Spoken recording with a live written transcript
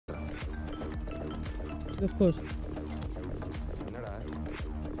of course.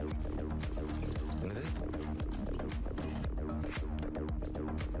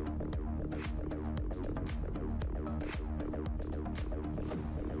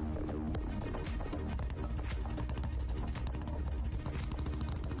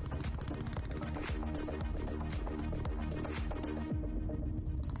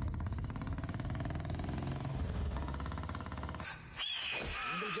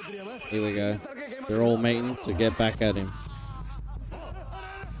 Here we go. They're all meeting to get back at him.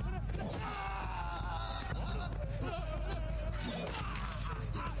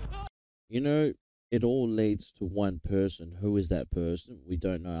 You know, it all leads to one person. Who is that person? We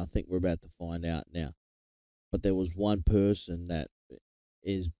don't know. I think we're about to find out now. But there was one person that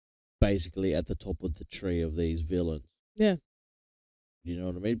is basically at the top of the tree of these villains. Yeah. You know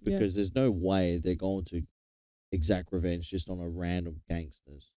what I mean? Because there's no way they're going to exact revenge just on a random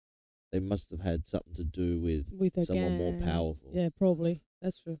gangsters. They must have had something to do with someone more powerful. Yeah, probably.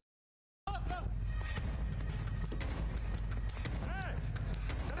 That's true.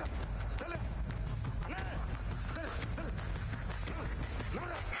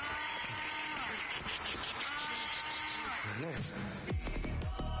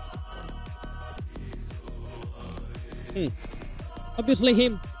 Obviously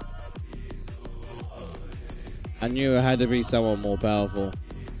him. I knew it had to be someone more powerful.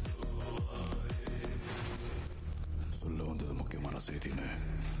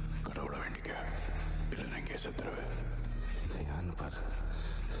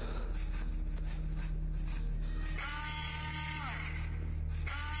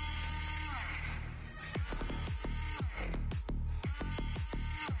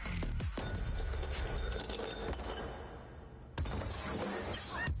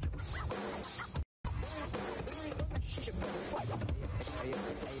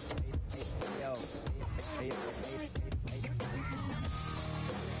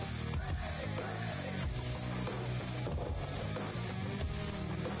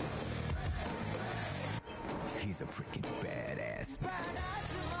 He's a freaking badass.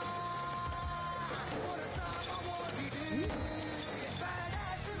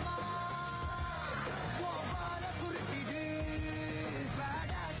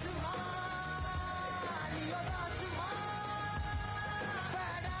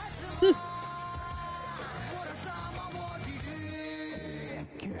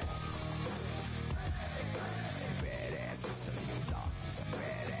 Badass, Mr. ReelOz is a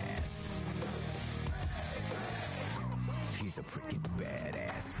badass. He's a freaking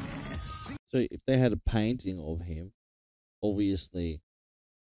badass, man. So if they had a painting of him, obviously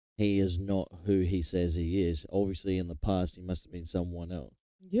he is not who he says he is. Obviously in the past he must have been someone else.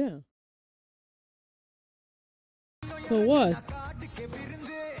 Yeah. So what?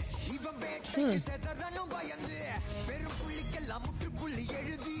 Huh.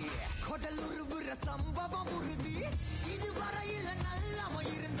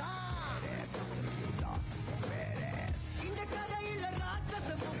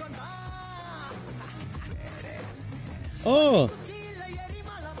 Oh!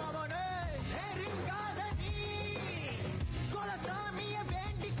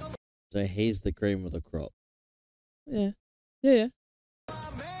 So he's the cream of the crop. Yeah. Yeah, yeah.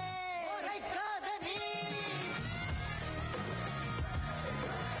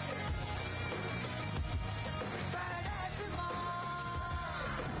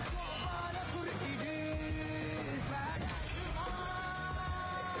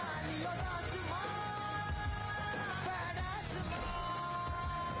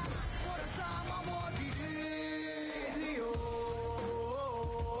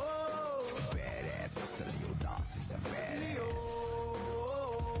 Mr. ReelOz is a badass.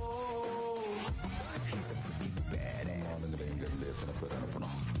 He's a freaking badass.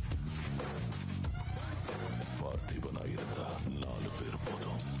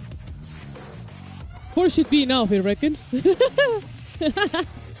 Four should be enough, he reckons.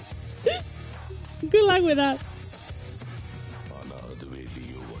 Good luck with that.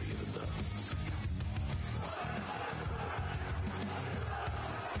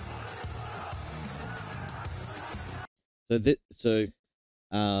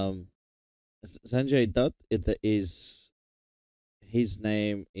 Sanjay Dutt is his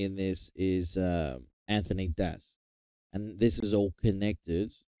name in this is Anthony Dash, and this is all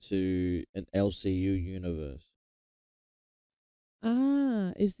connected to an LCU universe.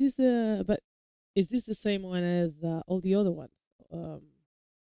 Ah, is this the same one as all the other ones?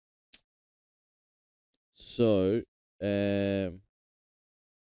 So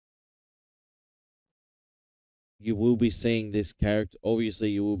you will be seeing this character. Obviously,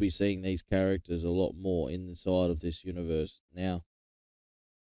 you will be seeing these characters a lot more inside of this universe now.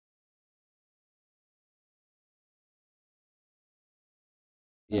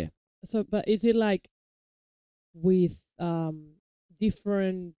 Yeah. So, but is it like with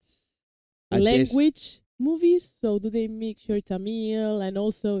different I guess- language movies? So do they make sure it's a meal, and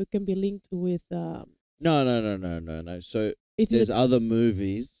also it can be linked with No. So is there's it other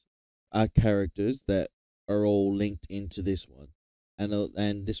movies, characters that are all linked into this one,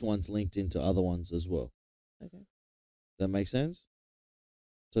 and this one's linked into other ones as well. okay. That makes sense.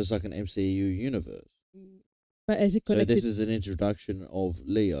 So it's like an MCU universe. But is it So connected? this is an introduction of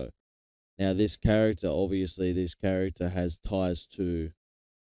Leo. Now this character, obviously, this character has ties to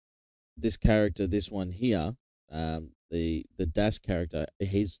this character. This one here, the Das character,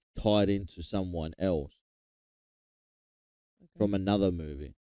 he's tied into someone else Okay. from another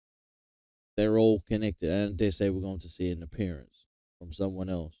movie. They're all connected, and I dare say we're going to see an appearance from someone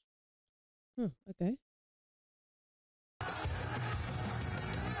else. Huh, okay.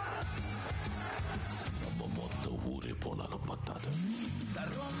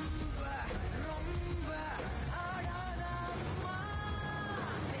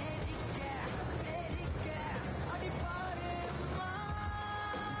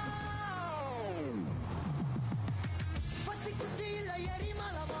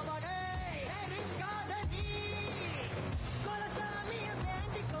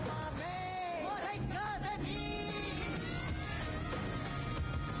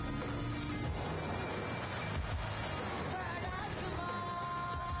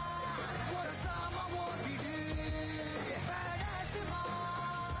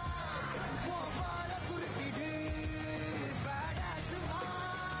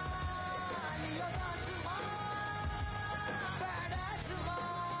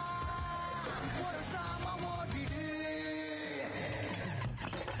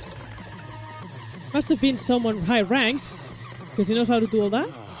 Must have been someone high ranked because he knows how to do all that.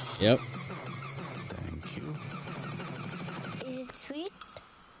 Yep. Thank you. Is it sweet?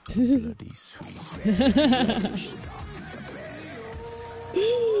 Bloody sweet.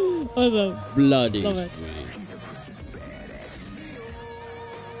 Awesome. Bloody Love it. sweet.